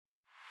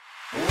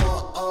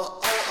Sean,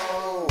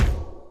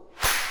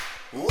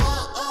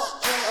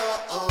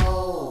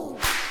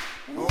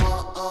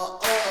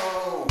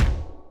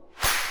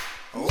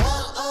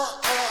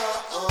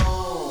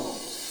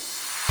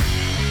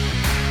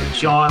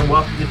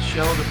 welcome to the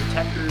show, The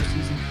Protectors,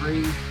 Season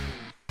 3.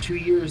 2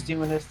 years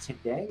doing this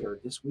today or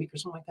this week or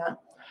something like that.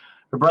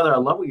 But brother, I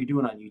love what you're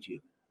doing on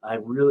YouTube.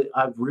 I've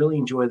really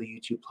enjoyed the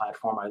YouTube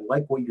platform. I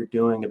like what you're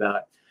doing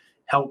about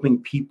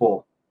helping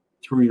people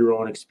through your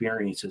own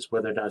experiences,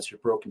 whether that's your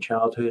broken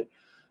childhood,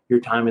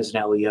 your time as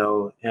an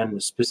LEO,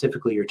 and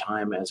specifically your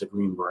time as a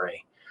Green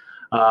Beret.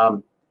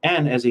 And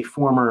as a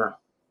former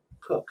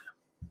cook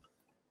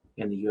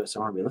in the U.S.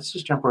 Army. Let's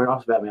just jump right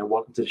off the bat, man.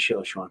 Welcome to the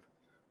show, Sean.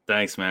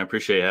 Thanks, man. I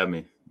appreciate you having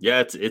me.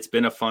 Yeah, it's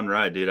been a fun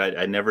ride, dude.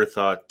 I never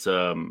thought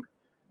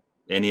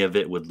any of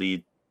it would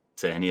lead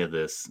to any of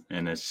this,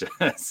 and it's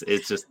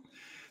just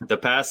the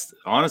past.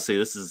 Honestly,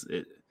 this is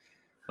it,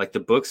 like the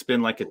book's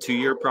been like a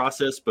 2-year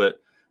process,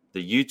 but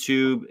the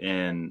YouTube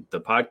and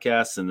the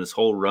podcast and this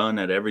whole run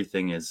at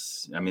everything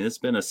is. I mean, it's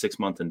been a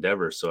 6-month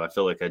endeavor. So I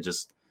feel like I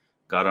just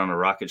got on a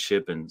rocket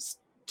ship and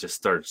just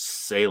started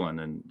sailing,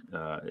 and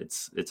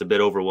it's a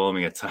bit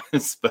overwhelming at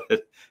times,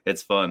 but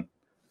it's fun.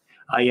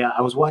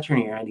 I was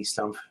watching your Andy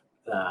Stumpf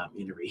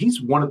interview.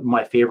 He's one of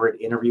my favorite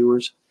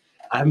interviewers.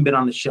 I haven't been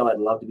on the show. I'd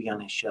love to be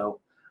on his show.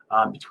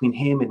 Between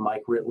him and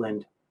Mike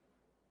Ritland,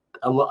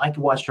 I could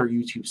watch our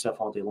YouTube stuff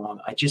all day long.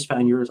 I just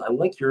found yours. I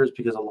like yours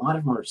because a lot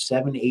of them are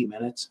 7 to 8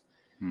 minutes.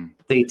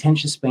 The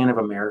attention span of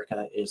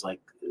America is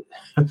like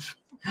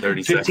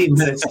 30 15 seconds.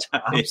 Minutes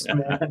tops, Yeah.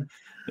 man.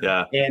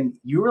 Yeah. And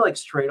you were like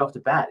straight off the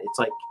bat. It's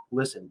like,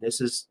 listen, this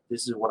is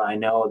what I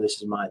know.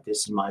 This is my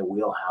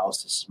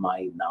wheelhouse. This is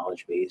my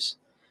knowledge base.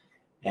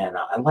 And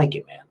I like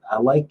it, man. I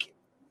like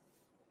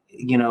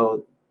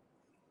it.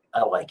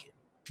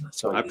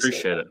 So I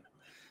appreciate it.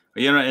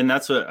 And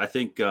that's what I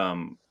think.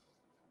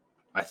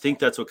 I think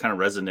that's what kind of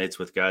resonates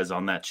with guys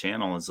on that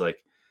channel is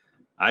like,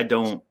 I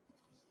don't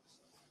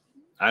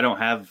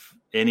have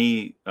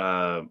any,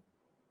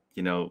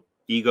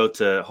 ego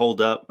to hold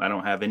up. I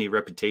don't have any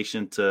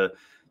reputation to,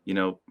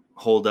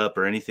 hold up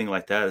or anything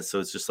like that. So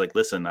it's just like,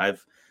 listen,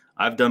 I've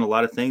done a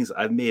lot of things.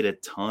 I've made a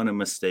ton of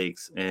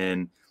mistakes,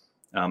 and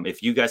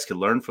if you guys could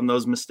learn from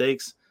those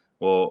mistakes,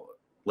 well,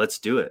 let's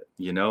do it,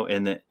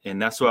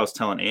 and that's what I was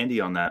telling Andy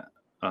on that.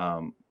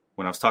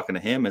 When I was talking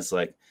to him, is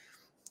like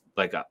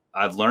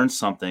I've learned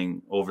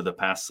something over the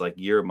past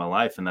year of my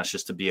life, and that's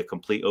just to be a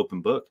complete open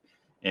book.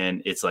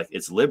 And it's like,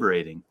 it's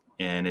liberating,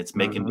 and it's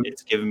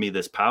it's giving me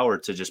this power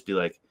to just be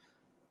like,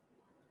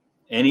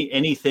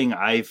 anything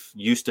I've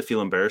used to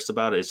feel embarrassed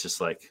about, it's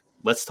just like,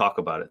 let's talk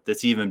about it.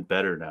 That's even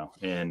better now.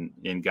 And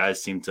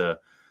guys seem to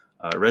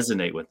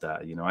resonate with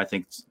that. I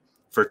think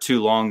for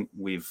too long,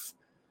 we've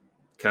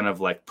kind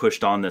of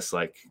pushed on this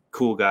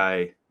cool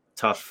guy,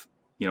 tough,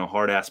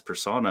 hard ass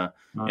persona.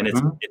 And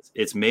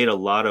it's made a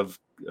lot of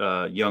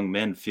young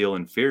men feel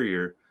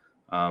inferior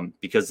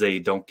because they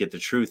don't get the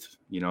truth,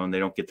 and they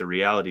don't get the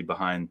reality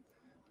behind,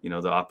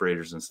 the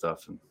operators and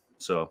stuff. And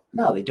so,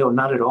 no, they don't,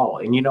 not at all.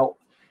 And,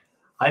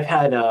 I've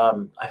had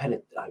a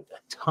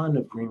ton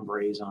of Green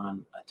Berets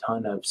on, a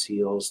ton of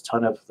SEALs,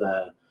 ton of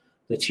the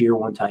tier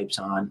 1 types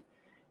on,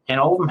 and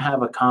all of them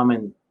have a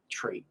common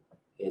trait.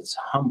 It's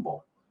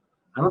humble.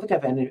 I don't think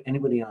I've had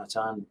anybody on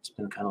it's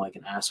been kind of like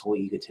an asshole,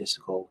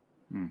 egotistical.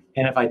 And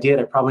if I did,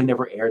 I probably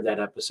never aired that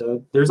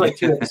episode. There's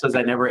 2 episodes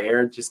I never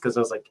aired just because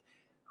I was like,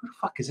 who the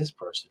fuck is this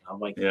person? I'm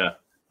like, yeah,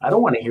 I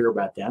don't want to hear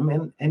about them.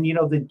 And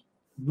the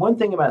one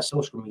thing about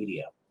social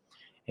media,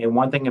 and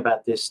one thing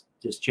about this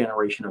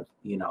generation of,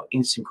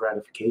 instant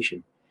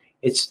gratification,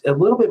 it's a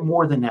little bit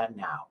more than that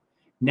now.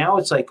 Now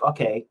it's like,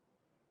 okay,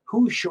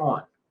 who's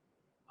Sean?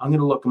 I'm going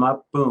to look him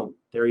up. Boom.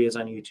 There he is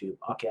on YouTube.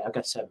 Okay, I've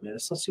got 7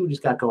 minutes. Let's see what he's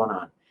got going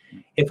on.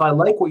 If I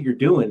like what you're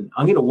doing,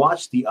 I'm going to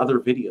watch the other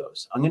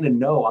videos. I'm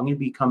going to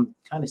become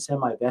kind of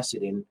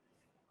semi-vested in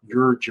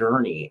your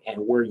journey and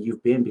where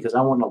you've been, because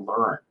I want to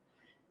learn.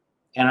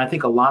 And I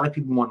think a lot of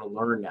people want to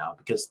learn now,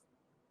 because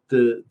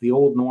the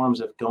old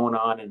norms of going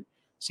on and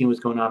seeing what's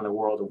going on in the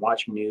world and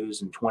watching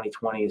news and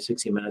 2020 and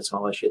 60 Minutes and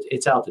all that shit,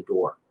 it's out the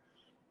door.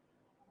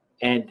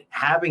 And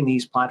having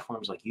these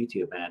platforms like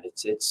YouTube, man,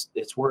 it's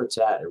where it's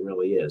at. It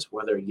really is.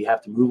 Whether you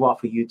have to move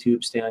off of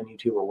YouTube, stay on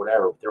YouTube, or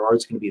whatever, there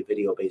always going to be a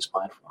video-based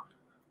platform.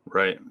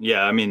 Right.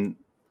 Yeah. I mean,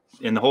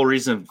 and the whole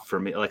reason for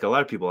me, a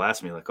lot of people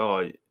ask me, a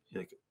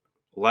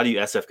lot of you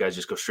SF guys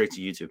just go straight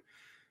to YouTube.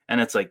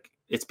 And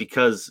it's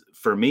because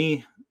for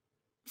me,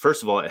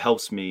 first of all, it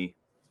helps me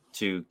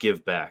to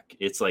give back.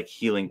 It's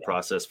healing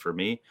process for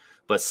me.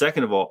 But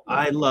second of all,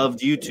 I loved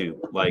YouTube.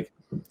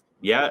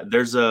 Yeah,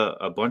 there's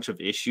a bunch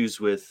of issues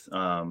with,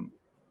 the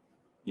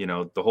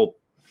whole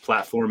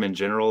platform in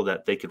general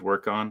that they could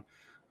work on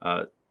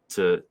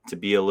to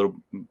be a little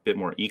bit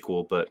more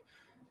equal. But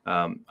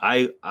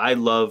I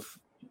love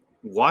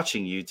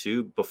watching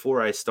YouTube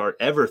before I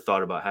ever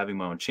thought about having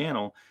my own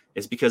channel,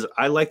 is because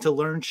I like to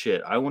learn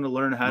shit. I want to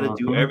learn how to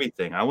do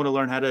everything. I want to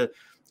learn how to,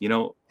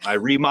 I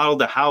remodeled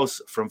the house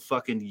from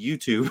fucking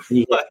YouTube.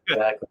 Yeah,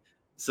 exactly.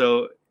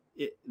 So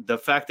the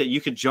fact that you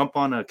could jump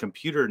on a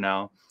computer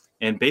now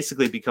and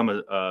basically become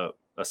a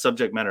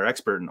subject matter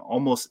expert in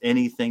almost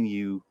anything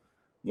you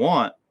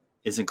want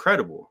is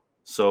incredible.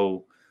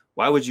 So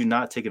why would you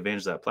not take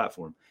advantage of that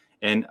platform?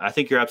 And I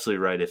think you're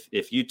absolutely right.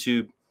 If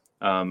YouTube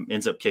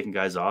ends up kicking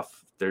guys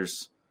off,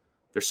 there's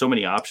so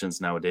many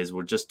options nowadays.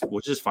 We'll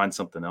just find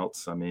something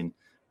else. I mean,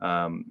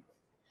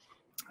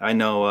 I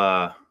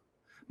know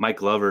Mike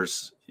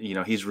Glover's,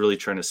 he's really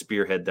trying to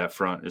spearhead that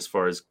front as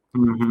far as,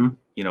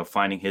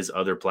 finding his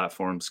other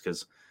platforms,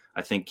 because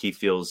I think he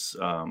feels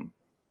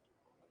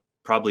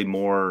probably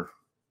more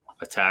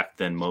attacked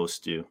than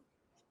most do.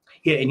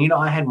 Yeah. And,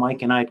 I had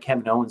Mike and I had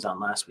Kevin Owens on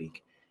last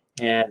week,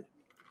 and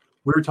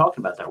we were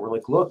talking about that. We're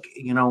like, look,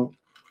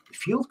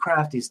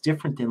 Fieldcraft is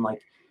different than,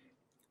 like,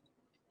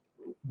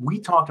 we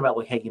talked about,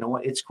 like, hey, you know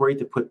what? It's great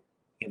to put,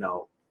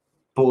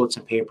 bullets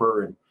and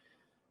paper and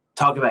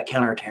talk about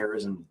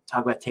counterterrorism,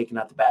 talk about taking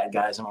out the bad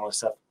guys and all this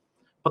stuff.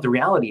 But the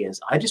reality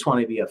is, I just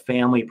want to be a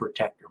family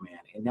protector, man.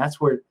 And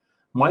that's where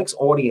Mike's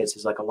audience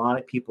is, like, a lot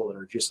of people that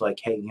are just like,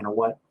 hey, you know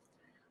what?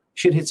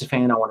 Shit hits a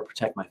fan. I want to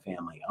protect my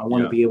family. I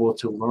want to be able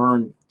to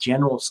learn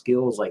general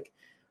skills like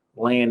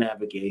land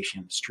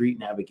navigation, street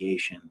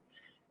navigation,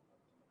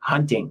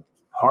 hunting,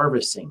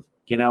 harvesting.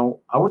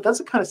 That's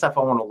the kind of stuff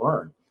I want to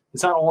learn.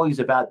 It's not always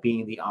about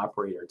being the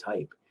operator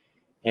type.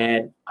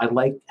 And I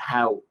like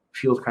how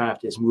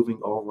Fieldcraft is moving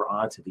over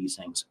onto these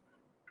things.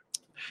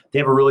 They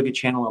have a really good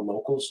channel on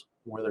Locals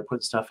where they're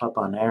putting stuff up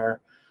on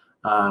there.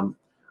 I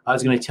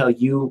was going to tell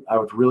you, I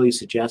would really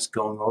suggest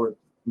going over,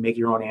 make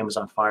your own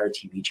Amazon Fire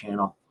TV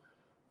channel.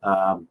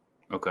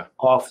 Okay.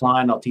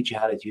 Offline, I'll teach you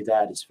how to do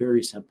that. It's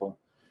very simple.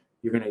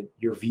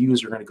 Your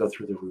views are going to go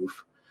through the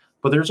roof.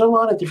 But there's a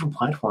lot of different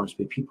platforms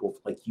with people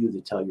like you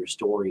that tell your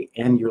story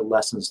and your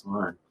lessons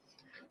learned.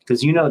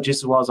 Because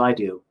just as well as I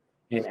do,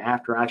 an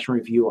after action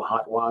review, a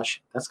hot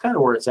wash, that's kind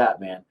of where it's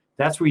at, man.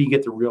 That's where you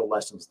get the real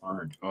lessons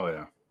learned. Oh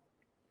yeah.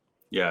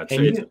 Yeah. Go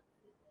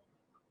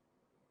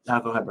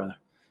ahead, brother.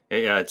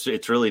 Yeah.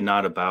 It's really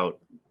not about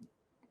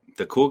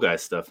the cool guy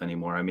stuff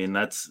anymore. I mean,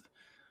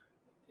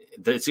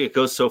 it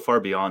goes so far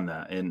beyond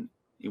that. And,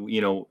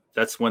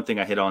 that's one thing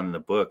I hit on in the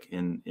book,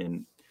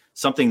 in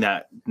something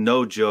that,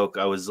 no joke,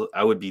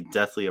 I would be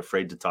deathly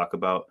afraid to talk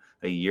about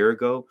a year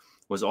ago,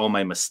 was all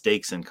my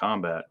mistakes in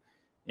combat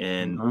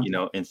and,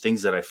 and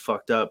things that I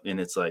fucked up. And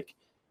it's like,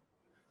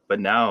 but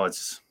now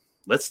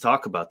let's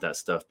talk about that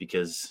stuff,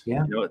 because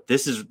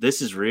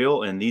this is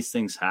real and these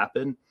things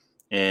happen.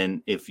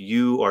 And if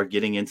you are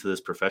getting into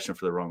this profession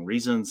for the wrong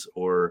reasons,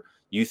 or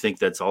you think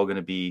that's all going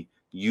to be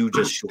you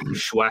just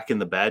schwacking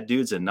the bad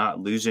dudes and not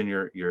losing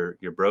your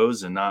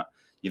bros and not,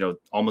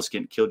 almost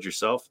getting killed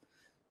yourself,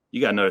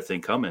 you got another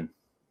thing coming.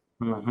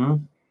 Mm-hmm.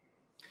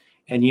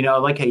 And, I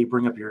like how you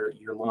bring up your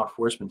law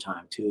enforcement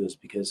time too, is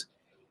because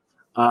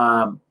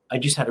I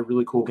just had a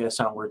really cool guest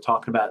on. We're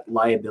talking about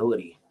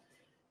liability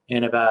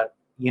and about,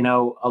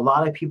 a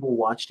lot of people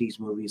watch these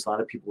movies. A lot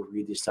of people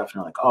read this stuff and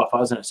they're like, oh, if I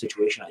was in a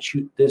situation, I'd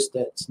shoot this,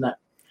 that's not.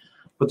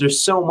 But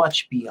there's so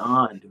much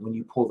beyond when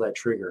you pull that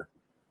trigger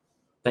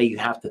that you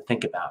have to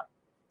think about.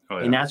 Oh,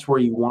 yeah. And that's where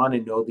you want to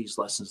know these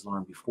lessons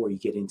learned before you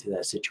get into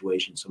that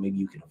situation. So maybe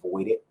you can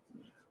avoid it,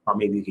 or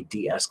maybe you could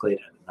de-escalate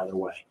it another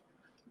way.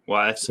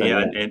 Well,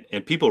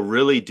 and people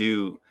really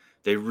do.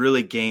 They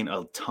really gain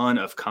a ton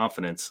of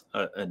confidence,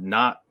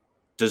 not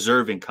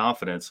deserving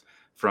confidence,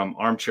 from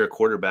armchair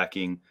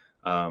quarterbacking,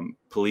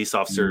 police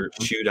officer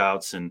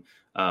shootouts, and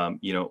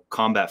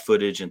combat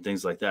footage and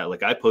things like that.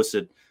 Like, I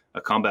posted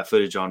a combat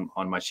footage on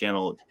my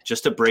channel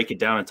just to break it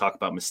down and talk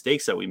about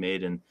mistakes that we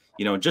made and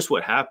just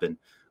what happened.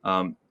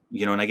 And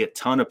I get a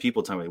ton of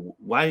people telling me,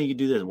 why do you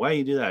do this? Why do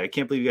you do that? I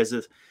can't believe you guys did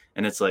this.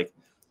 And it's like,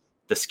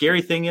 the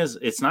scary thing is,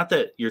 it's not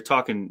that you're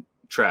talking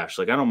trash.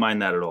 Like, I don't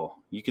mind that at all.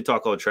 You can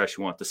talk all the trash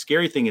you want. The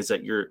scary thing is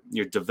that you're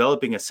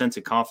developing a sense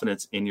of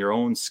confidence in your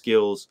own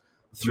skills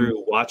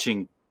through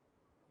watching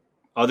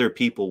other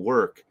people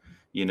work,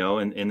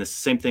 and the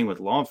same thing with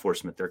law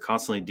enforcement. They're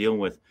constantly dealing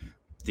with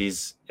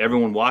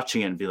everyone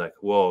watching it and be like,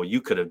 whoa, you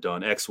could have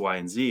done X, Y,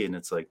 and Z. And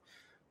it's like,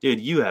 dude,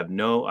 you have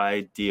no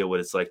idea what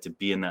it's like to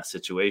be in that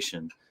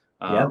situation.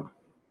 And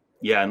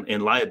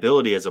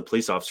liability as a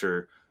police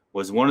officer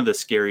was one of the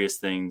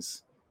scariest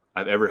things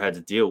I've ever had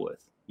to deal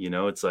with.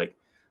 It's like,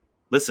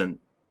 listen,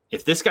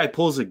 if this guy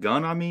pulls a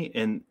gun on me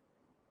and,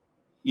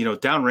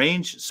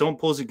 downrange, someone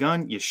pulls a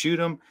gun, you shoot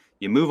him,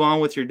 you move on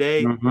with your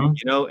day,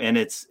 and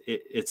it's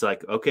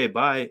like, okay,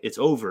 bye, it's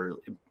over.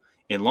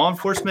 In law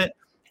enforcement,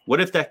 what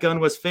if that gun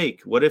was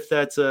fake? What if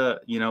that's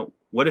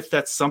what if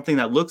that's something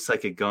that looks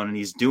like a gun and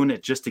he's doing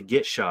it just to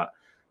get shot?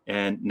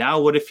 And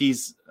now what if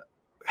he's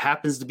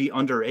happens to be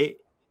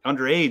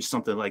underage,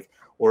 something like,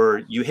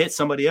 or you hit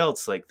somebody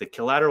else, like the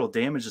collateral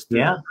damage is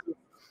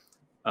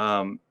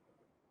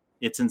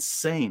it's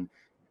insane.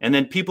 And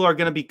then people are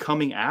going to be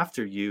coming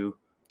after you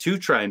to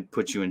try and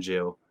put you in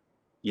jail,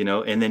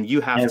 and then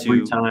you have every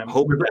to time.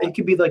 hope it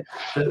could be like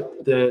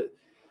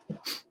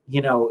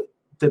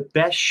the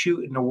best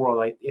shoot in the world,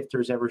 like if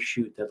there's ever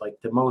shoot, that like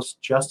the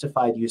most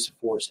justified use of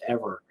force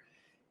ever,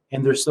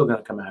 and they're still going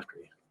to come after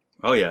you.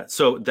 Oh yeah.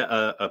 So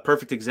a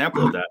perfect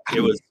example of that,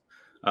 it was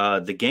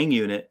the gang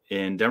unit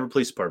in Denver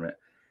Police Department.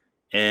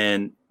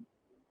 And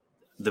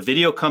the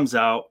video comes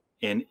out,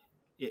 and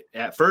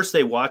at first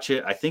they watch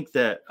it. I think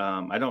that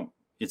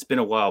it's been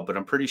a while, but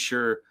I'm pretty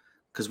sure,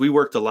 because we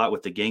worked a lot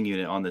with the gang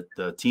unit on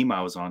the team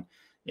I was on.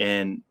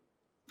 And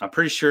I'm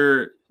pretty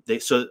sure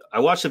so I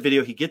watched the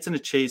video. He gets in a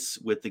chase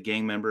with the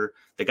gang member.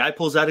 The guy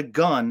pulls out a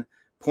gun,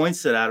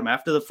 points it at him.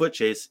 After the foot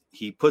chase,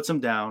 he puts him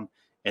down.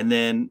 And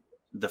then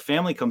the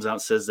family comes out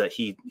and says that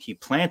he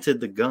planted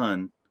the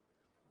gun.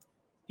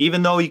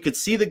 Even though you could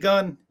see the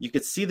gun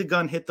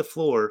hit the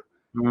floor.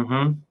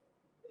 Mm-hmm.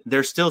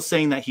 They're still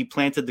saying that he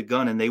planted the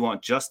gun and they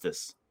want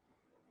justice.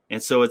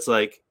 And so it's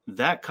like,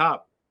 that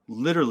cop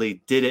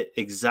literally did it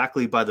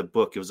exactly by the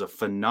book. It was a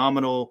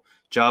phenomenal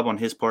job on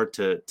his part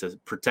to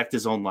protect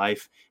his own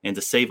life and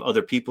to save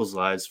other people's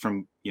lives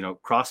from,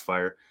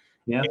 crossfire.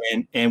 Yeah.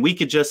 And we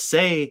could just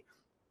say,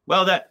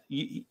 well, that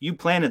you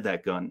planted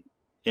that gun,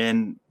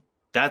 and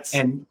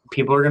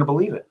people are going to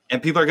believe it.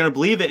 And people are going to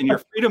believe it, and your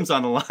freedom's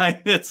on the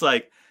line. It's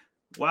like,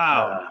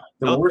 wow.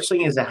 The worst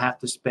thing is to have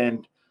to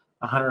spend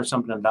 $100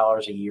 something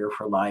a year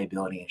for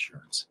liability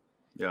insurance.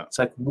 Yeah. It's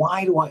like,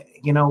 why do I,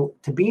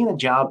 to be in a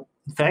job,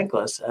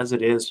 thankless as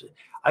it is,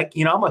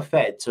 I'm a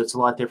Fed, so it's a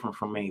lot different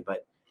from me,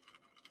 but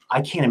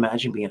I can't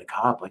imagine being a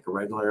cop, like a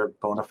regular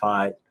bona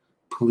fide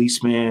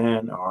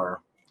policeman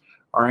or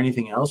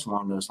anything else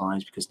along those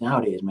lines, because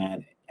nowadays,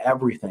 man,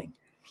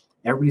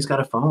 everybody's got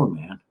a phone,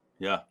 man.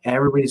 Yeah.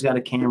 Everybody's got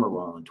a camera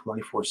rolling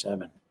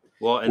 24/7.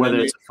 Well, and whether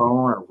it's a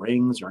phone or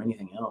rings or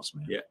anything else,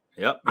 man. Yeah.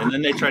 Yep. And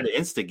then they try to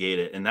instigate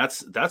it. And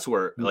that's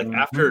where, like,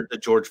 after the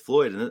George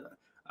Floyd, and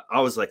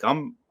I was like,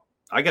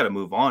 I got to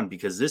move on,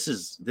 because this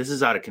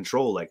is out of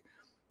control. Like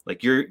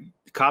your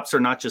cops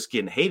are not just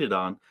getting hated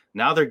on.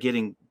 Now they're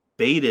getting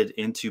baited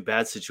into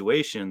bad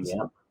situations,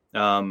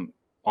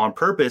 on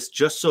purpose,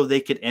 just so they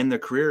could end their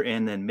career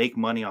and then make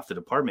money off the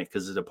department,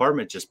 because the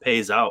department just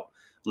pays out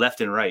left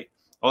and right.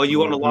 Oh, you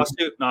want a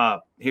lawsuit?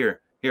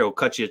 Here, we'll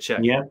cut you a check.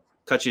 Yeah.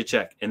 Cut you a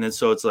check. And then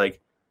so it's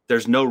like,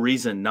 there's no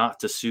reason not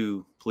to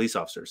sue police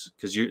officers,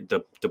 because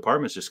the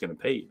department's just going to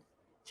pay you.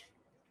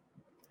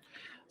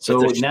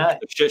 So it's now a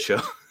shit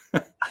show.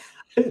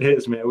 It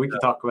is, man. We can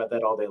talk about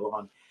that all day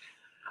long.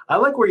 I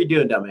like what you're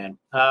doing, though, man.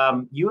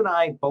 You and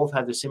I both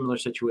had the similar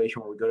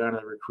situation where we go down to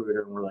the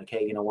recruiter and we're like,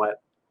 hey, you know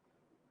what?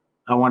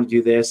 I want to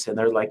do this. And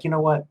they're like, you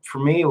know what? For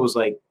me, it was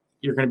like,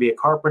 you're going to be a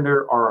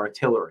carpenter or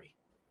artillery.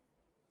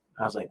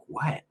 I was like,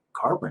 what?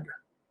 Carpenter?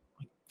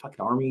 Like, fucking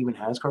Army even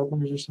has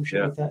carpenters or some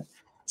shit like that?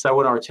 So I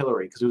went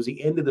artillery because it was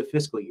the end of the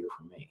fiscal year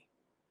for me.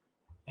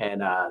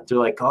 And they're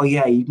like, oh,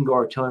 yeah, you can go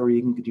artillery.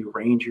 You can do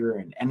ranger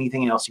and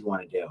anything else you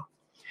want to do.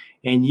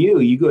 And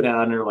you go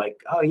down and they're like,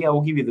 oh, yeah,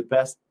 we'll give you the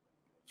best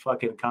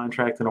fucking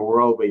contract in the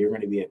world, but you're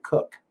going to be a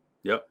cook.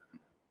 Yep.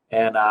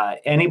 And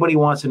anybody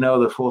wants to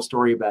know the full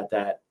story about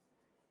that,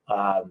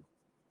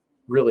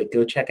 really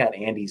go check out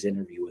Andy's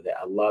interview with it.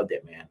 I loved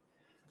it, man.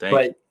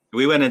 But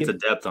we went into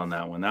depth on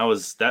that one.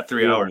 That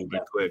 3 hours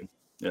went quick.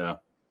 Yeah.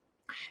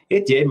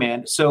 It did,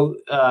 man. So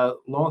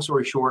long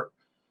story short,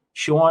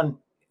 Sean,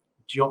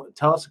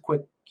 tell us a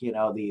quick,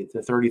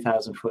 the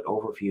 30,000 foot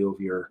overview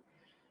of your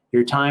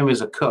time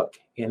as a cook,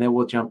 and then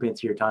we'll jump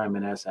into your time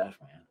in SF,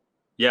 man.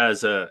 Yeah,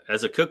 as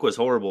a cook was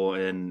horrible,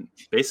 and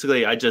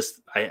basically I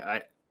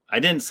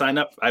didn't sign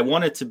up. I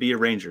wanted to be a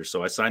ranger,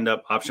 so I signed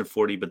up option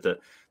 40, but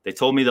they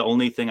told me the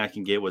only thing I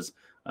can get was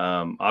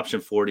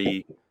option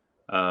 40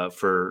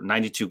 for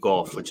 92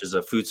 Golf, which is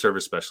a food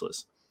service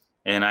specialist.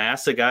 And I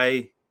asked the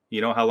guy,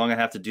 how long I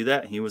have to do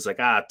that? And he was like,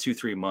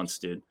 2-3 months,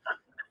 dude.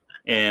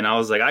 And I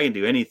was like, I can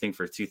do anything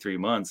for 2-3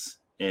 months.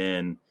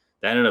 And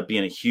that ended up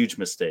being a huge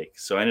mistake.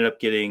 So I ended up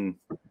getting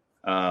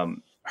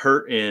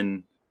hurt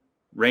in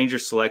Ranger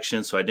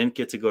selection. So I didn't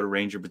get to go to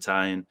Ranger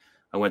Battalion.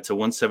 I went to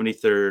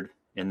 173rd.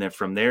 And then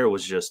from there, it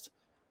was just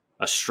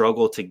a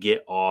struggle to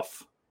get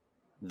off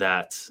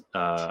that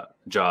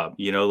job.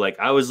 Like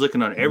I was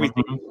looking on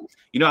everything. Mm-hmm.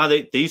 You know how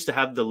they used to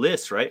have the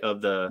list, right?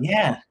 Of the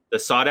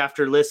sought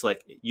after list.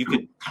 Like you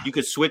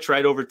could switch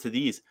right over to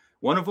these.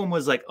 One of them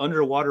was like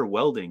underwater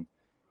welding.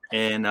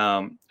 And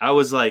I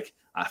was like,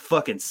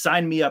 fucking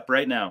sign me up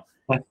right now.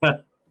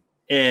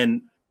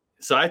 And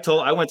so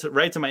I went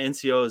right to my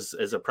NCO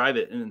as a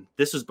private. And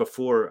this was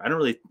before,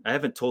 I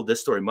haven't told this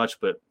story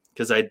much, but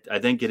because I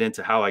then get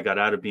into how I got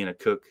out of being a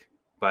cook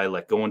by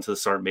like going to the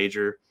Sergeant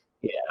Major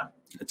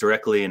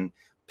directly and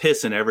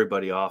pissing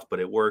everybody off,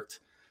 but it worked.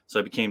 So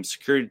I became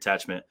security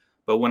detachment.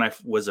 But when I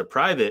was a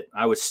private,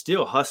 I was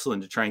still hustling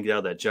to try and get out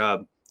of that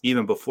job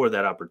even before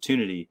that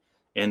opportunity.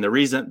 And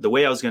the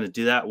way I was going to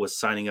do that was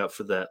signing up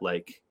for that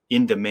like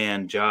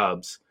in-demand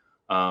jobs.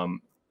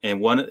 And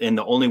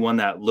the only one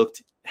that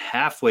looked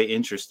halfway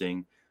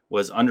interesting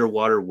was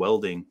underwater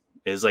welding.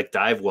 It was like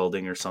dive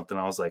welding or something.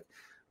 I was like,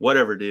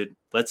 whatever, dude,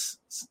 let's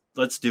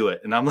do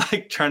it. And I'm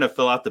like trying to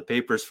fill out the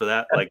papers for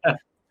that, like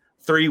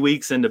 3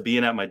 weeks into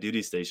being at my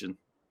duty station.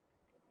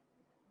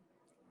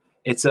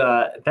 It's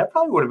that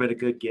probably would have been a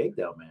good gig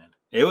though, man.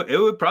 It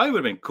would probably would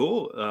have been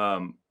cool.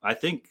 I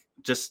think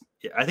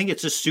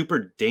it's just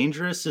super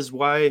dangerous is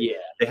why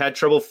they had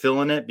trouble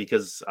filling it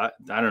because I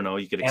don't know,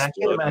 you could And I can't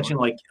explode. imagine,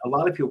 like, a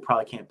lot of people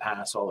probably can't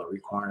pass all the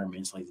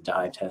requirements, like the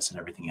dive test and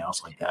everything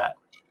else like that.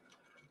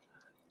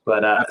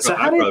 But I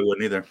probably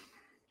wouldn't either.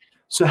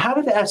 So how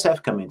did the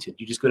SF come into it?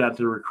 You just go down to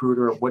the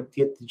recruiter. What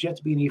did you have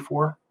to be an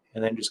E4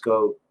 and then just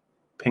go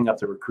ping up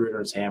the recruiter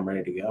and say, I'm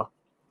ready to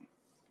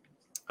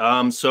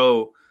go?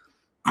 So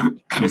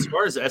as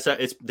far as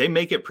SF, they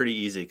make it pretty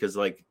easy because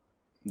like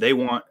they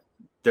want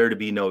there to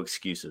be no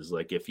excuses.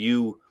 Like if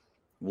you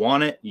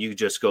want it, you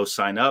just go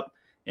sign up.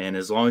 And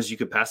as long as you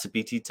could pass the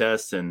PT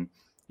test and,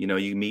 you know,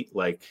 you meet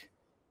like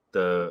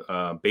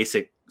the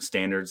basic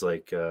standards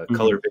like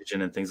color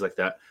vision and things like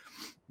that,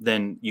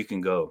 then you can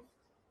go.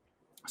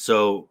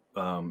 So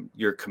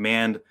your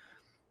command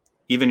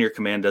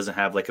doesn't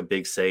have like a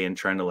big say in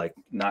trying to like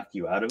knock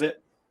you out of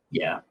it.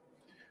 Yeah.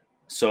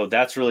 So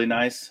that's really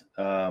nice.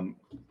 Hang on,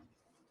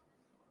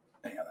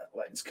 that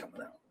light's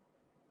coming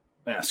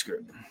out. Screw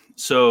it.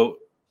 So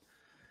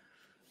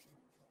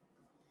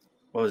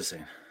what was I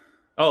saying?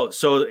 Oh,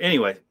 so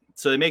anyway,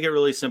 so they make it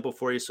really simple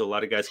for you. So a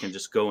lot of guys can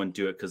just go and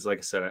do it. Cause like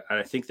I said,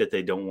 I think that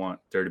they don't want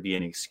there to be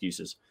any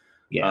excuses.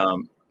 Yeah.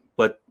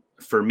 But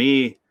for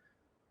me,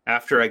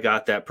 after I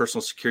got that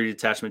personal security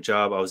detachment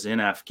job, I was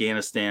in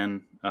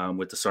Afghanistan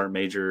with the Sergeant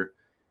Major,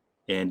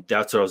 and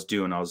that's what I was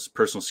doing. I was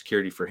personal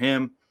security for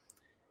him.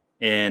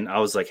 And I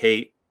was like,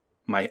 hey,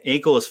 my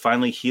ankle is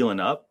finally healing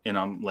up and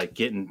I'm like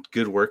getting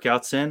good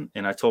workouts in.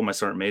 And I told my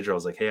Sergeant Major, I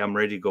was like, hey, I'm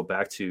ready to go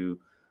back to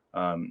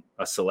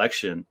a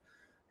selection.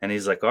 And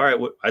he's like, all right,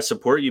 I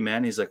support you,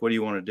 man. He's like, what do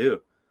you want to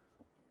do?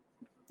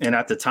 And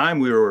at the time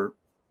we were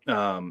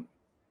on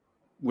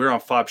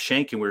Fob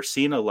Shank and we were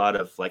seeing a lot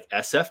of like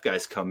SF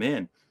guys come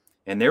in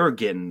and they were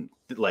getting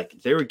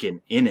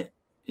in it.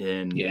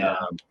 And,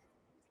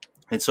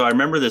 and so I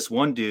remember this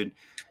one dude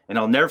and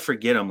I'll never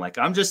forget him. Like,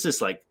 I'm just this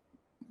like,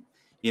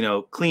 you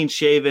know, clean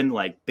shaven,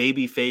 like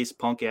baby face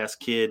punk ass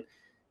kid.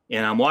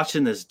 And I'm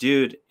watching this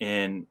dude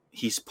and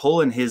he's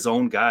pulling his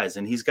own guys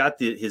and he's got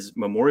his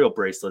memorial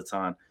bracelets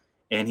on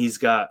and he's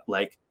got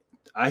like,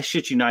 I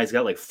shit you not, he's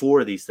got like 4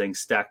 of these things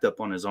stacked up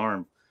on his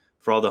arm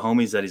for all the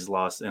homies that he's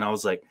lost. And I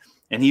was like,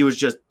 and he was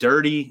just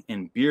dirty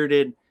and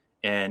bearded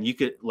and you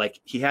could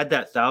like, he had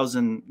that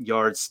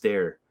 1,000-yard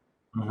stare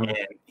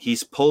and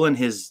he's pulling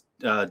his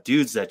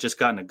dudes that just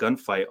got in a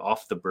gunfight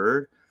off the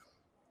bird.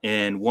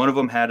 And one of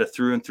them had a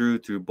through and through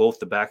both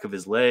the back of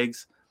his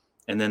legs.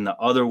 And then the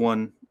other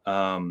one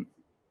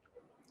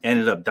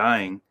ended up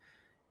dying.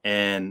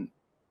 And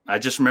I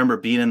just remember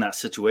being in that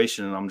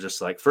situation. And I'm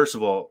just like, first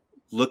of all,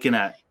 looking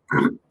at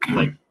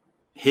like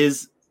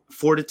his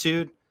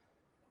fortitude.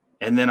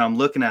 And then I'm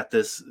looking at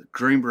this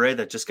Green Beret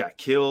that just got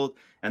killed.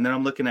 And then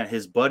I'm looking at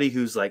his buddy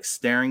who's like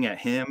staring at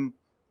him,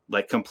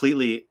 like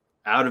completely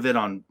out of it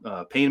on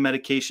pain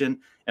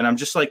medication. And I'm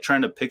just like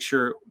trying to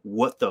picture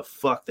what the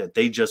fuck that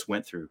they just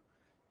went through,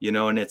 you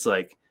know? And it's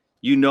like,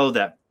 you know,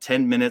 that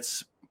 10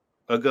 minutes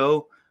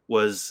ago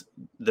was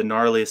the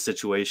gnarliest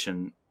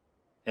situation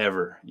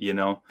ever, you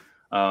know?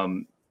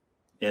 And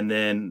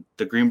then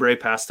the Green Beret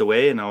passed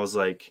away and I was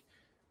like,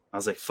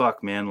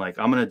 fuck, man, like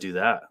I'm going to do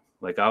that.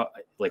 Like,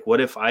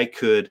 what if I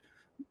could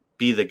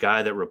be the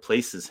guy that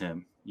replaces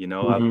him? You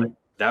know,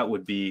 that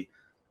would be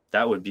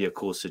a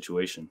cool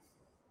situation.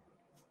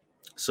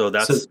 So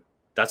that's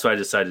what I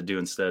decided to do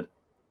instead.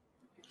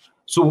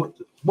 So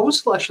what was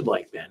selection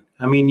like then?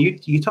 I mean,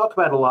 you talk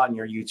about it a lot in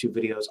your YouTube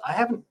videos.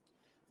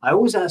 I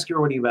always ask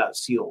everybody about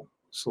SEAL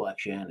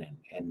selection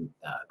and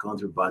going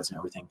through buds and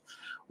everything.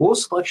 What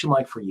was selection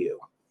like for you?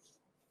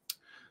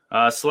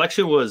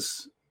 Selection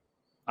was,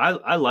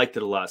 I liked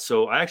it a lot.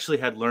 So I actually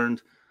had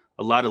learned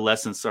a lot of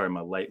lessons. Sorry,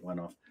 my light went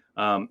off.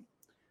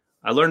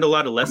 I learned a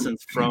lot of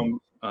lessons from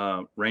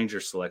Ranger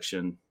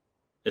selection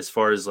as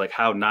far as like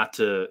how not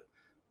to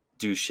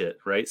do shit,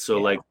 right? So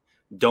like,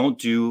 don't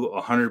do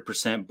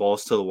 100%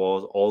 balls to the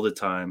walls all the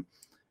time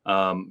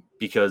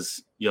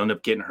because you'll end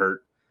up getting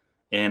hurt.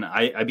 And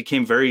I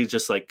became very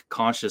just like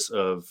conscious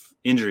of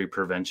injury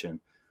prevention.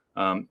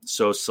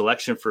 So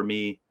selection for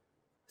me,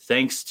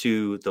 thanks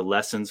to the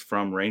lessons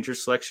from Ranger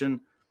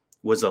selection,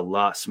 was a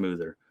lot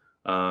smoother.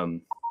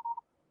 And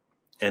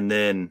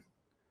then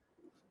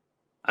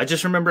I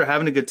just remember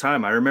having a good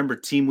time. I remember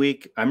team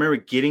week. I remember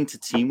getting to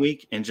team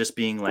week and just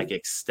being like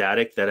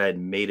ecstatic that I had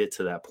made it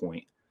to that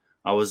point.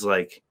 I was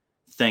like,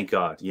 thank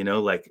God, you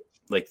know, like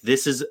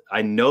this is,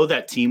 I know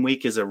that team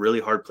week is a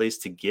really hard place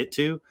to get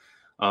to.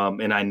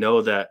 And I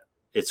know that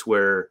it's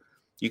where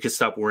you can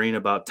stop worrying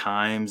about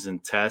times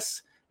and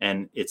tests.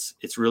 And it's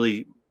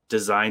really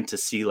designed to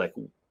see like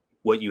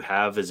what you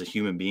have as a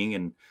human being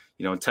and,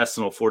 you know,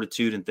 intestinal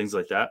fortitude and things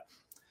like that.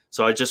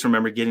 So I just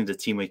remember getting to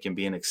team week and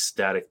being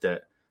ecstatic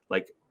that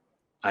like,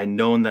 I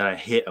known that I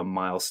hit a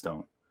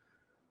milestone.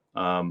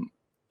 And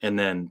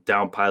then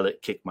down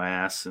pilot kicked my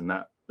ass and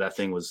that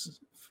thing was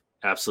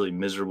absolutely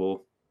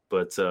miserable.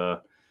 But,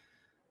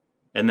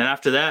 and then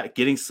after that,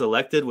 getting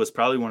selected was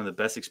probably one of the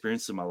best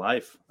experiences of my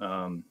life.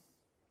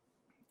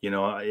 You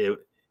know,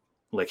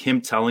 like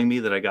him telling me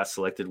that I got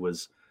selected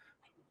was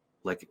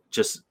like,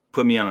 just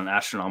put me on an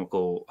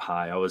astronomical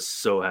high. I was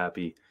so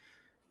happy.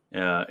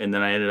 And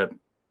then I ended up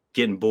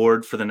getting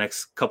bored for the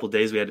next couple of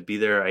days. We had to be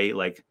there. I ate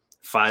like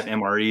 5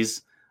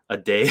 MREs a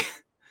day.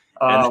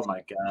 Oh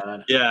my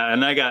God. Yeah.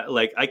 And I got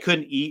like, I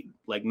couldn't eat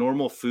like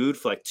normal food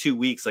for like 2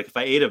 weeks. Like if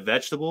I ate a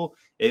vegetable,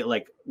 it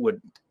like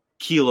would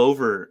keel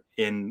over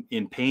in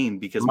pain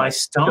because my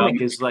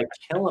stomach is like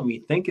killing me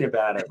thinking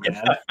about it,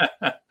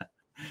 man.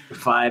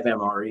 5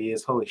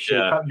 MREs. Holy shit.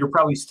 Yeah. You're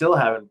probably still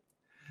haven't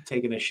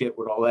taken a shit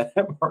with all that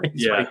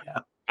MREs right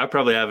now. I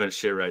probably haven't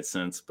shit right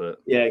since, but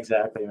yeah,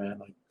 exactly, man.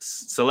 Like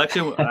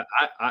selection.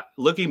 I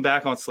looking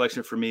back on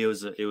selection for me, it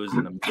was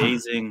an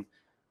amazing,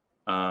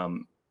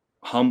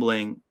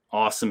 humbling,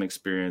 awesome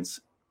experience,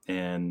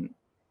 and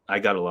I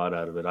got a lot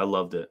out of it. I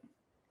loved it.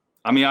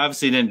 I mean,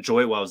 obviously didn't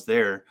enjoy it while I was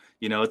there.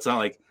 You know, it's not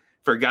like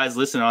for guys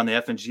listening on the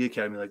FNG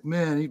Academy, like,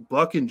 man, he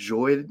buck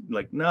enjoyed it.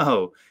 Like,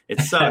 no, it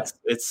sucks.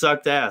 It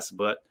sucked ass.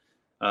 But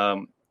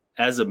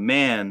as a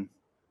man,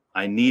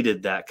 I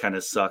needed that kind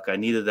of suck. I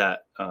needed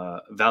that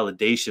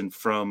validation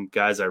from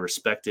guys I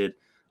respected,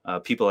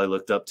 people I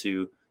looked up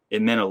to.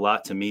 It meant a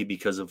lot to me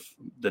because of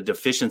the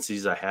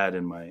deficiencies I had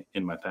in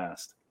my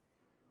past.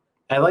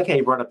 I like how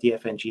you brought up the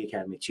FNG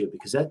Academy too,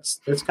 because that's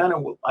kind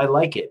of, I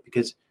like it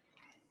because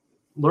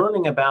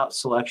learning about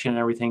selection and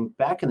everything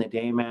back in the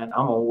day, man,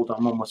 I'm old.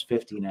 I'm almost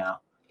 50 now,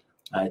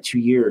 2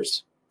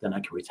 years, then I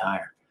can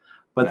retire.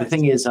 But nice. The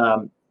thing is,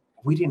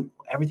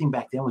 everything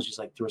back then was just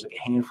like, there was like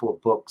a handful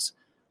of books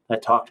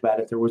that talked about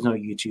it. There was no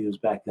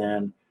YouTubes back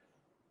then.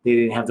 They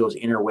didn't have those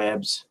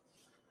interwebs.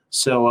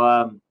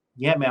 So,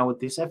 yeah, man, with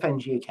this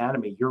FNG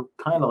Academy, you're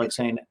kind of like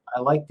saying, I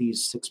like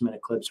these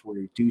 6-minute clips where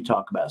you do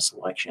talk about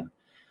selection.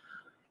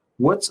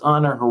 What's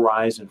on a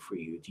horizon for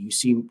you? Do you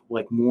see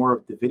like more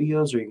of the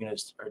videos,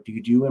 or do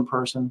you do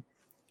in-person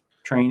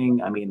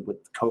training? I mean,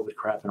 with COVID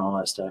crap and all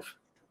that stuff.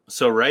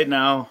 So right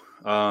now,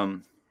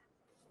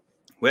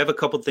 we have a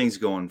couple things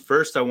going.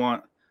 First,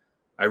 I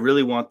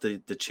really want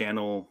the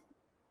channel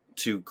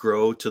to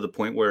grow to the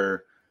point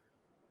where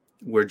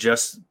we're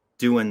just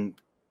doing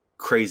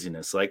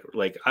craziness. Like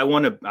I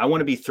want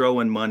to be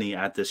throwing money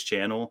at this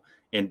channel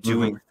and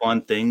doing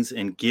fun things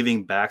and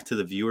giving back to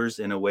the viewers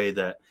in a way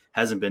that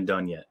hasn't been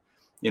done yet.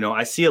 You know,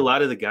 I see a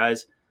lot of the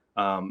guys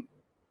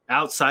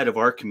outside of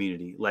our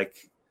community,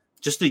 like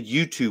just the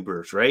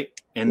YouTubers, right?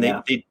 And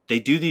they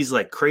do these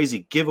like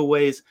crazy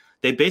giveaways.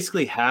 They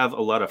basically have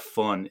a lot of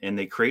fun and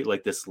they create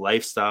like this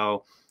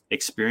lifestyle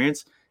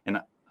experience. And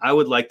I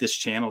would like this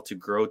channel to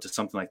grow to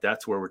something like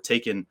that, to where we're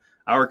taking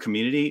our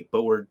community,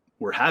 but we're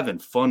having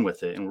fun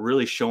with it and we're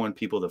really showing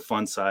people the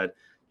fun side,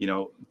 you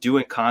know,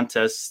 doing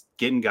contests,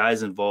 getting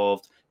guys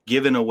involved,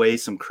 giving away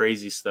some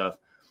crazy stuff.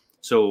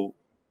 So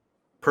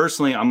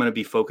personally, I'm going to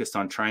be focused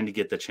on trying to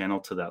get the channel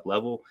to that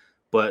level.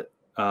 But,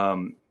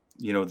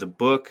 you know, the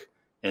book,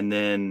 and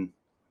then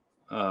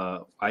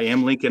I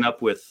am linking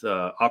up with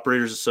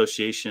Operators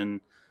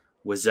Association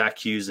with Zach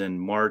Hughes in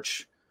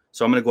March.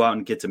 So I'm going to go out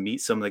and get to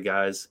meet some of the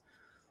guys,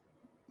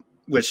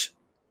 which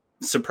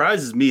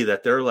surprises me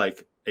that they're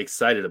like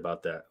excited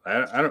about that.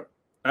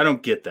 I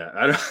don't get that.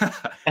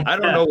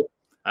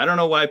 I don't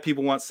know why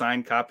people want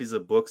signed copies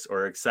of books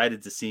or are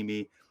excited to see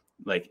me.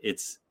 Like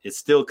it's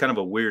still kind of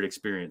a weird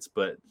experience,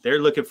 but they're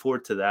looking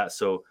forward to that.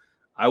 So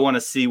I want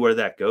to see where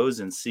that goes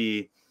and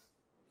see,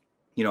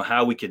 you know,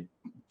 how we could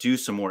do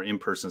some more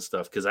in-person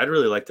stuff. Cause I'd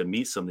really like to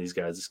meet some of these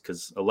guys,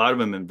 cause a lot of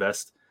them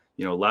invest,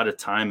 you know, a lot of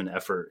time and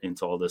effort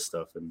into all this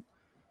stuff. And,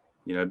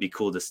 you know, it'd be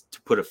cool to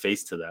put a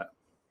face to that.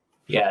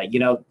 Yeah. You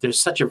know, there's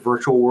such a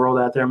virtual world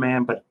out there,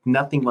 man, but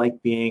nothing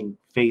like being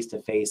face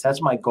to face.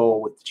 That's my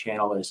goal with the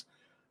channel is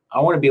I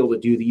want to be able to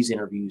do these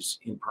interviews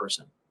in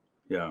person.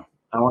 Yeah.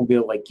 I want to be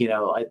able, like, you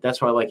know,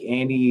 that's why I like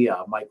Andy.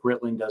 Mike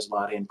Ritland does a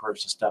lot of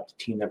in-person stuff. The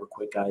Team Never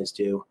Quit guys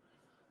do.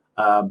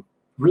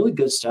 Really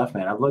good stuff,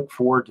 man. I look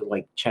forward to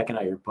like checking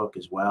out your book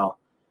as well.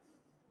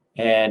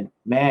 And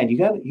man, you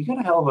got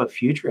a hell of a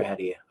future ahead of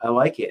you. I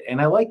like it, and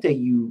I like that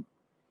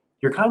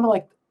you're kind of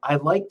like, I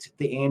liked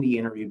the Andy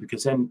interview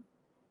because then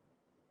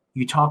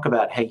you talk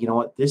about, hey, you know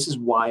what? This is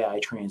why I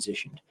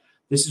transitioned.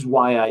 This is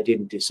why I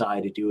didn't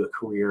decide to do a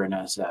career in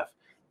SF.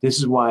 This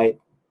is why I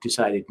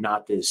decided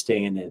not to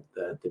stay in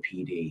the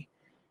PD.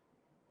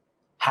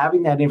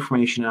 Having that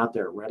information out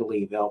there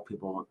readily available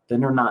people, then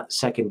they're not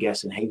second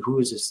guessing, hey, who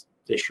is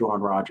this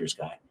Sean Rogers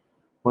guy?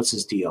 What's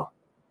his deal?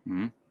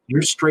 Mm-hmm.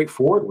 You're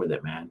straightforward with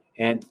it, man.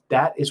 And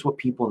that is what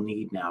people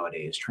need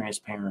nowadays,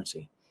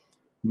 transparency.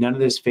 None of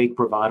this fake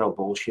bravado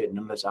bullshit,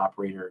 none of this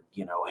operator,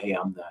 you know, hey,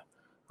 I'm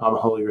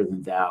holier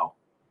than thou.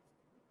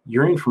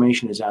 Your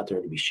information is out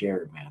there to be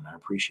shared, man. I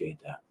appreciate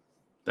that.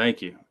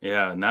 Thank you.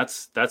 Yeah. And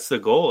that's the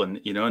goal.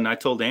 And, you know, and I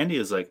told Andy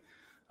is like,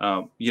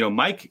 you know,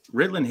 Mike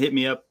Ritland hit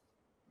me up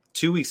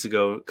 2 weeks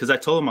ago because I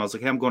told him, I was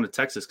like, hey, I'm going to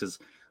Texas because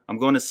I'm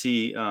going to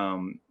see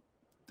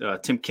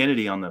Tim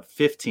Kennedy on the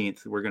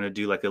 15th. We're going to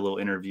do like a little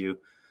interview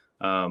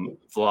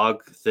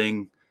vlog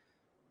thing.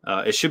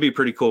 It should be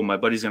pretty cool. My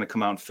buddy's going to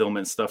come out and film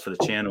it and stuff for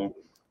the channel.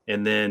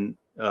 And then,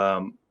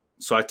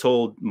 so I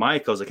told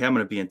Mike, I was like, hey, I'm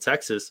going to be in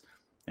Texas.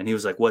 And he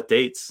was like, what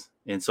dates?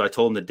 And so I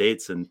told him the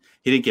dates and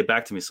he didn't get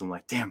back to me. So I'm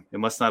like, damn, it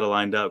must not have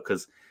lined up.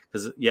 Cause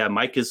yeah,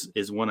 Mike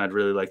is one I'd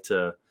really like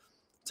to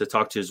to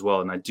talk to as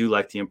well. And I do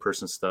like the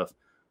in-person stuff.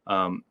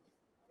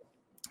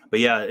 But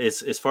yeah,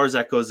 as far as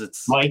that goes,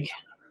 it's Mike.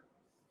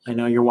 I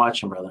know you're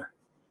watching, brother.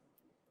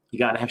 You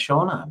got to have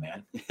Sean on,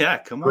 man. Yeah,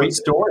 come on. Great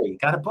story.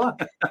 Got a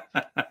book.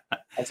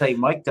 I tell you,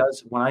 Mike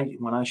does.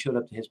 When I showed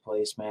up to his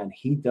place, man,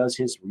 he does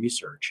his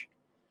research,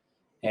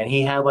 and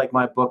he had like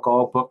my book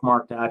all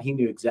bookmarked out. He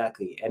knew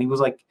exactly, and he was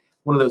like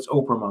one of those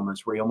Oprah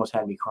moments where he almost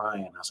had me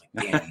crying. I was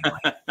like, "Damn you,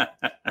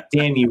 Mike.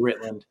 Damn you,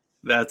 Ritland."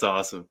 That's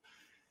awesome.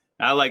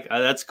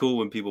 That's cool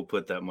when people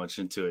put that much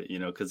into it,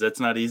 because that's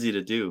not easy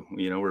to do.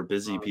 We're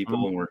busy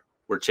people, and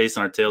we're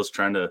chasing our tails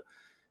trying to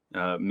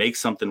make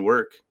something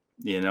work.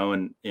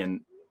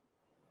 And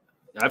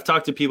I've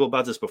talked to people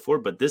about this before,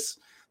 but this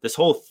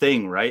whole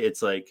thing, right?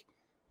 It's like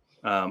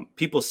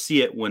people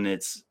see it when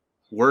it's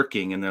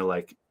working, and they're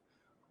like,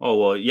 "Oh,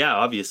 well, yeah,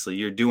 obviously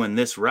you're doing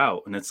this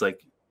route," and it's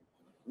like,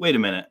 wait a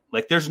minute,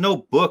 like there's no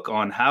book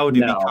on how to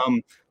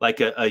become like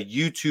a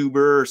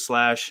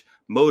YouTuber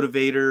 /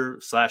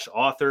 motivator /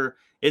 author.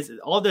 It's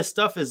all this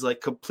stuff is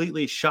like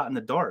completely shot in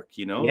the dark,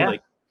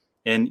 like,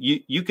 and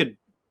you could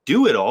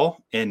do it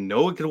all, and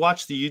no one could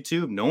watch the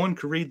YouTube, no one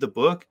could read the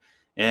book,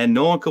 and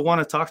no one could want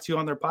to talk to you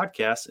on their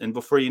podcast. And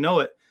before you know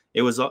it,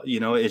 it was,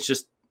 it's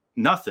just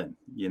nothing,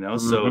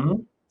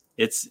 So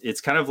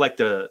it's kind of like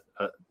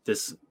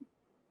this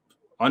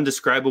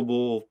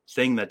undescribable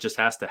thing that just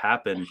has to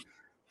happen.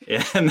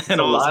 And then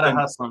a lot of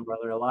hustling,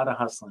 brother. A lot of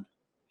hustling.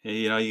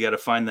 You got to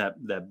find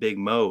that big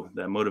Mo,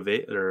 that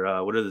motivate,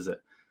 or what is it?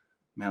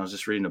 Man, I was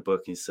just reading a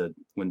book. He said,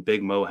 when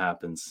big Mo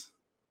happens,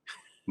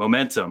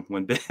 momentum,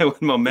 when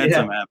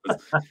momentum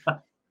happens.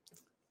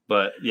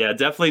 But yeah,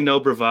 definitely no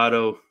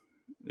bravado,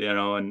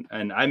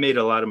 and I made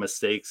a lot of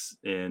mistakes.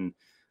 And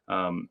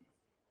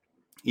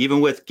even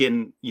with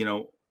getting,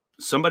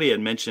 somebody had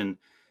mentioned,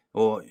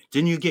 "Oh,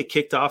 didn't you get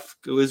kicked off?"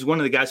 It was one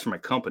of the guys from my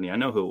company. I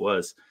know who it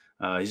was.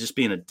 He's just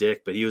being a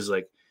dick, but he was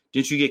like,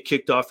 "Didn't you get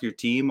kicked off your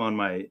team on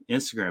my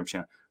Instagram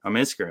channel, on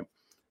Instagram?"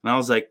 And I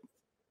was like,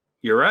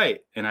 "You're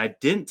right." And I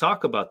didn't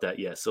talk about that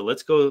yet. So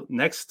let's go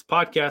next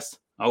podcast.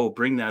 I will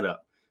bring that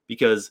up,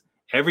 because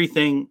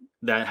everything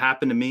that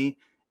happened to me,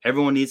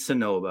 everyone needs to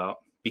know about,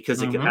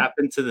 because it could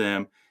happen to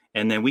them.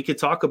 And then we could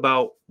talk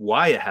about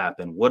why it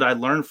happened, what I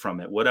learned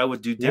from it, what I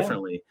would do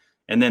differently.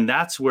 And then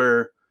that's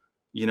where,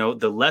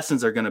 the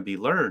lessons are going to be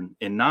learned,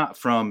 and not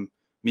from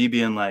me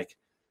being like,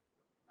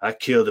 I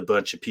killed a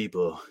bunch of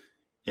people,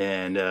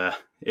 and I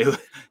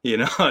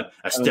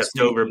stepped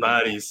over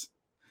bodies.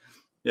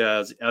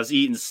 Yeah, I was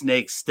eating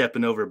snakes,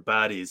 stepping over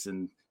bodies,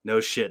 and no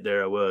shit,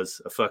 there I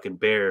was, a fucking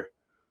bear.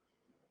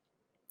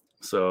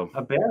 So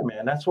a bear,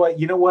 man. That's why,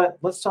 you know what?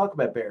 Let's talk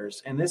about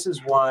bears. And this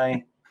is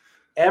why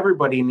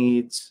everybody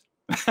needs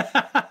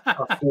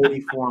a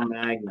 44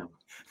 Magnum.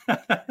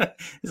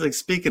 He's like,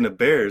 speaking of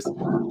bears,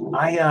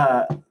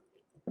 I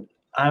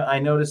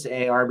noticed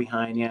the AR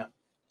behind you.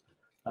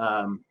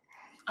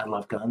 I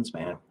love guns,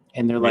 man.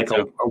 And they're like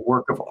a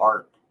work of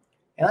art.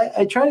 And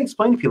I try to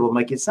explain to people, I'm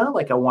like, it's not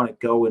like I want to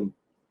go and,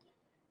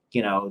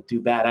 do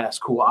badass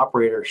cool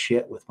operator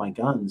shit with my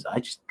guns.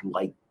 I just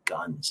like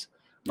guns.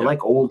 I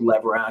like old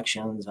lever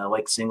actions. I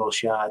like single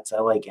shots. I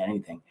like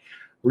anything.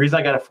 The reason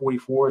I got a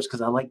 44 is because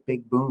I like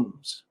big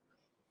booms.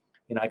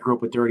 I grew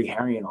up with Dirty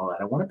Harry and all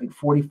that. I want a big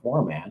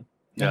 44, man.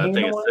 Yeah, I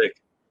think it's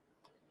sick.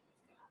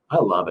 I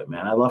love it,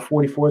 man. I love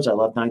 44s. I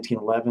love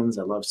 1911s.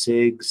 I love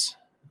SIGs.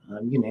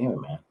 You name it,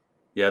 man.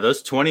 Yeah,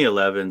 those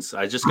 2011s.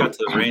 I just got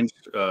to the range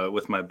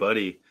with my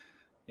buddy,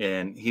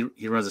 and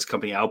he runs this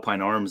company,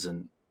 Alpine Arms,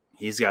 and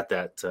he's got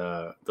that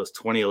those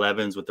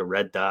 2011s with the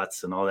red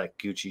dots and all that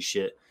Gucci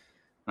shit.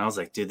 And I was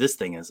like, dude, this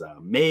thing is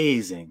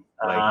amazing.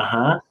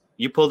 Like,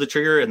 you pull the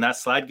trigger and that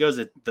slide goes,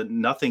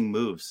 nothing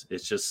moves.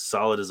 It's just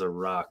solid as a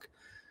rock.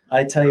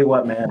 I tell you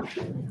what, man.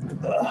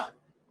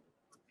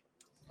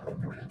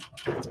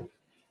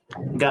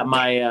 Got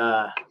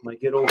my my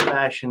good old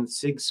fashioned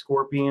SIG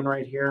Scorpion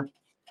right here.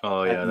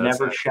 Oh yeah, I've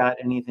never shot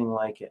anything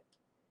like it.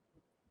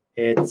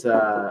 It's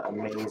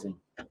amazing.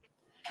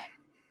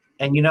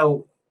 And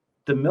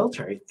the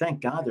military, thank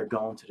God they're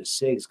going to the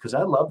SIGs, because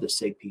I love the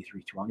SIG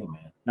P320,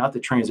 man. Not the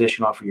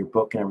transition off of your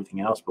book and everything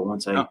else, but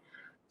once I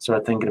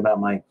started thinking about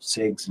my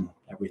SIGs and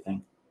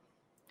everything.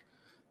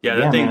 Yeah,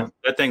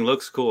 that thing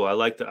looks cool. I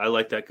like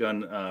that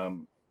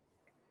gun.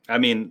 I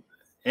mean,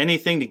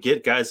 anything to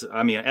get guys.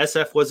 I mean,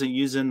 SF wasn't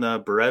using the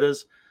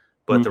Berettas,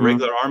 but the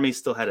regular Army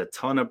still had a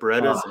ton of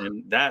Berettas,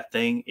 and that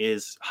thing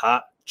is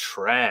hot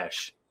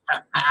trash.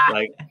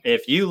 Like,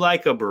 if you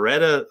like a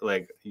Beretta,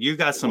 like, you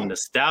got some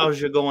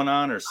nostalgia going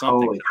on or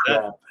something. Holy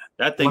crap.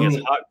 That thing is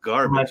hot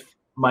garbage.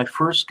 My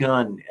first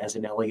gun as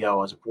an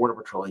LEO, as a Border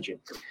Patrol agent,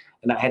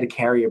 and I had to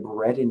carry a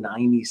Beretta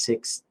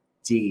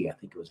 96D. I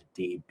think it was a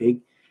D.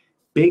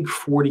 Big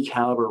 40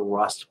 caliber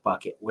rust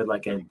bucket with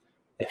like a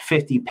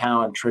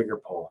 50-pound trigger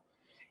pull.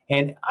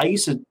 And I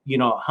used to,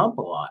 hump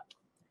a lot.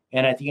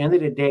 And at the end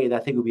of the day,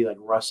 that thing would be like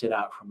rusted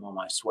out from all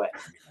my sweat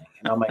and everything.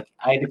 And I'm like,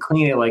 I had to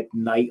clean it like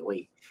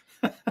nightly.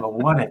 But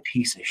what a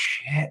piece of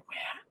shit,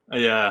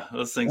 man. Yeah,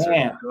 those things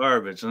are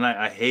garbage. And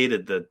I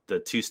hated the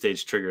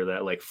two-stage trigger,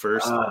 that like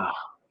first.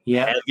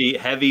 Yeah.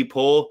 heavy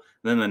pull.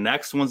 Then the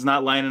next one's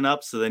not lining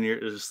up. So then you're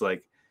just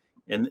like,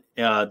 and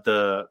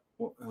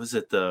was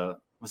it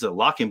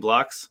locking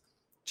blocks?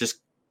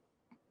 Just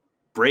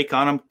break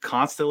on them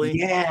constantly.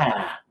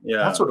 Yeah.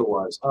 That's what it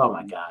was. Oh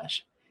my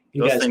gosh.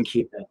 You Those guys can things,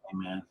 keep that thing,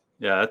 man.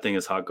 yeah, that thing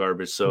is hot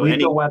garbage. So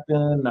Lethal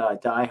Weapon,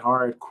 Die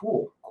Hard,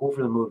 cool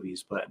for the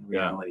movies, but in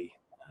Yeah. reality,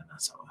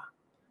 not so.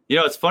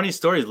 It's funny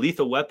story.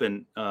 Lethal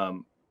Weapon.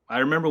 I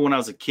remember when I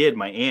was a kid,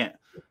 my aunt,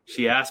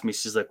 she asked me,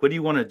 she's like, "What do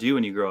you want to do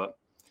when you grow up?"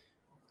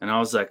 And I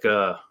was like,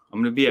 "I'm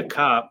going to be a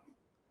cop.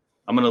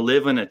 I'm going to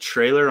live in a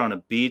trailer on a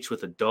beach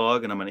with a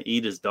dog, and I'm going to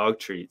eat his dog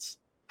treats."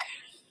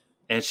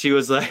 And she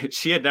was like,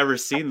 she had never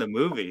seen the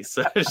movie,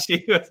 so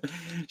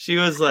she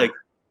was like,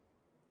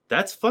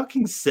 "That's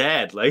fucking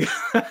sad." Like,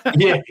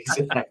 yeah,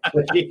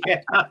 exactly.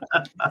 Yeah.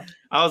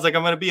 I was like,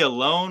 "I'm going to be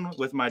alone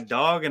with my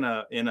dog in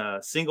a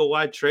single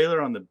wide trailer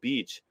on the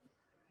beach."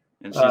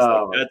 And she's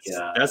like,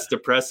 "That's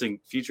depressing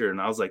future." And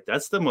I was like,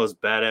 "That's the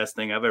most badass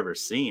thing I've ever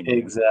seen."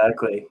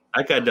 Exactly.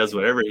 That guy does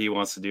whatever he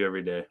wants to do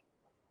every day.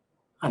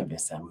 I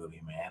miss that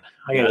movie, man.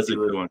 I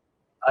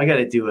got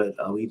to do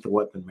a Lethal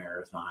Weapon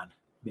marathon.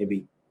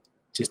 Maybe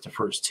just the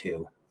first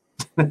two.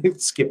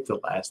 Skip the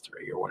last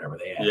three or whatever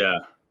they had. Yeah.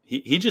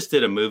 He just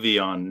did a movie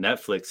on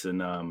Netflix,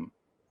 and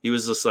he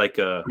was just like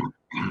a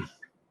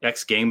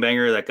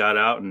ex-gangbanger that got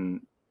out,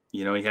 and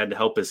he had to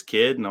help his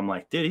kid. And I'm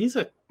like, dude, he's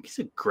a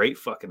great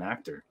fucking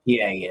actor.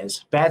 Yeah, he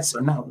is.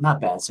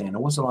 Not Bad Santa.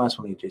 What's the last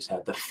one he just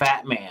had? The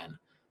Fat Man.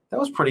 That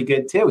was pretty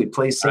good too. He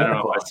plays Santa Claus. I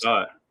don't know if I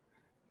saw it.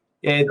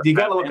 Yeah, you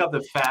got to look up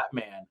The Fat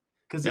Man,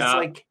 because it's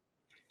like,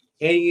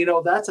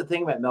 and that's the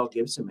thing about Mel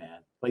Gibson, man.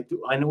 Like,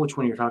 I know which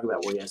one you're talking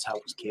about, where he has to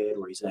help his kid,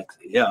 where he's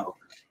actually,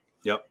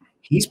 Yep.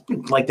 He's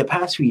been, like, the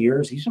past few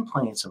years, he's been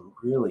playing some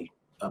really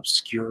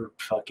obscure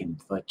fucking,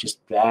 like,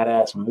 just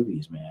badass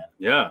movies, man.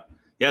 Yeah.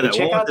 Yeah, that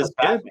check out The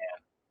Fat Man.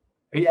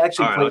 He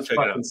actually plays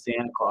fucking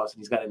Santa Claus, and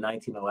he's got a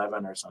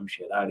 1911 or some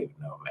shit. I don't even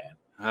know, man.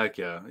 Heck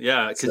yeah.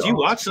 Yeah, because you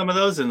watch some of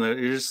those, and you're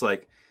just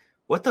like,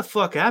 what the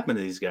fuck happened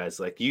to these guys?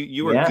 Like,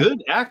 you were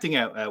good acting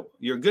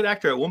you're a good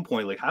actor at one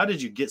point. Like, how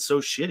did you get so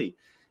shitty?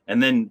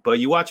 And then, but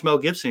you watch Mel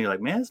Gibson, you're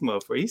like, man, this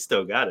motherfucker, he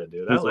still got it,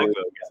 dude. I like Mel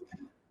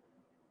Gibson.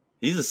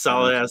 He's a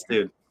solid ass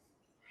dude.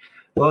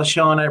 Well,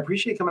 Sean, I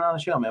appreciate you coming on the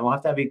show, man. We'll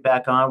have to have you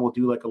back on. We'll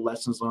do like a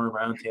lessons learned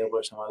roundtable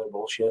or some other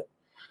bullshit.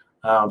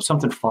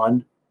 Something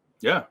fun.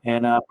 Yeah.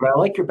 And but I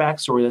like your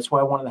backstory. That's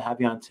why I wanted to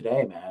have you on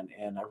today, man.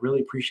 And I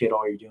really appreciate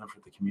all you're doing for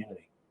the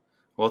community.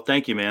 Well,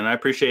 thank you, man. I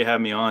appreciate you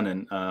having me on.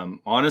 And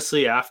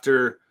honestly,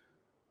 after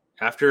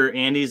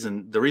Andy's,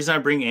 and the reason I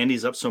bring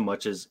Andy's up so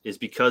much is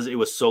because it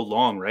was so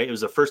long, right? It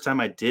was the first time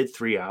I did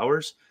 3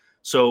 hours.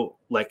 So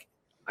like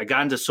I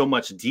got into so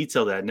much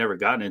detail that I'd never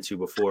gotten into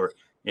before.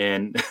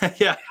 And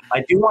yeah,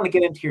 I do want to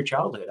get into your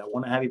childhood. I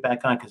want to have you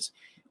back on because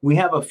we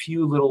have a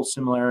few little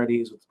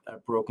similarities with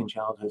broken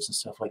childhoods and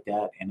stuff like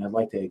that. And I'd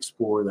like to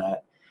explore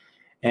that.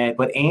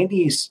 But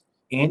Andy's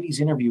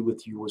interview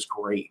with you was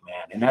great,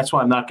 man. And that's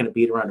why I'm not going to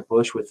beat around the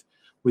bush with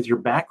your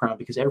background,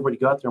 because everybody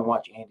go out there and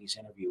watch Andy's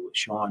interview with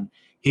Sean.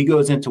 He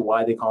goes into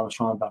why they call him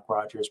Sean Buck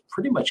Rogers,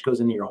 pretty much goes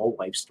into your whole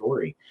life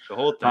story. The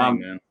whole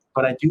thing, man.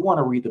 But I do want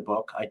to read the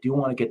book. I do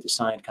want to get the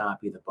signed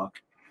copy of the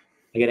book.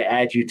 I got to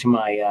add you to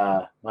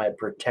my my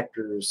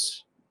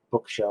protector's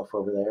bookshelf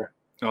over there.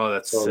 Oh,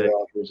 that's sick.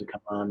 Authors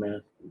come on,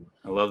 man.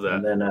 I love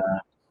that. And then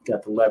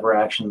got the lever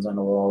actions on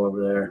the wall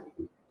over there.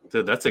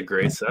 Dude, that's a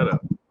great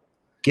setup.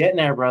 Getting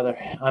there, brother.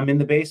 I'm in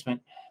the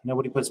basement.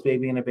 Nobody puts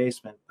baby in a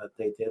basement, but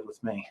they did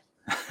with me.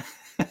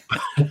 I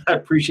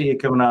appreciate you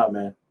coming out,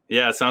 man.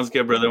 Yeah, sounds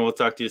good, brother. We'll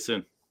talk to you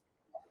soon.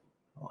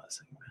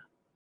 Blessing.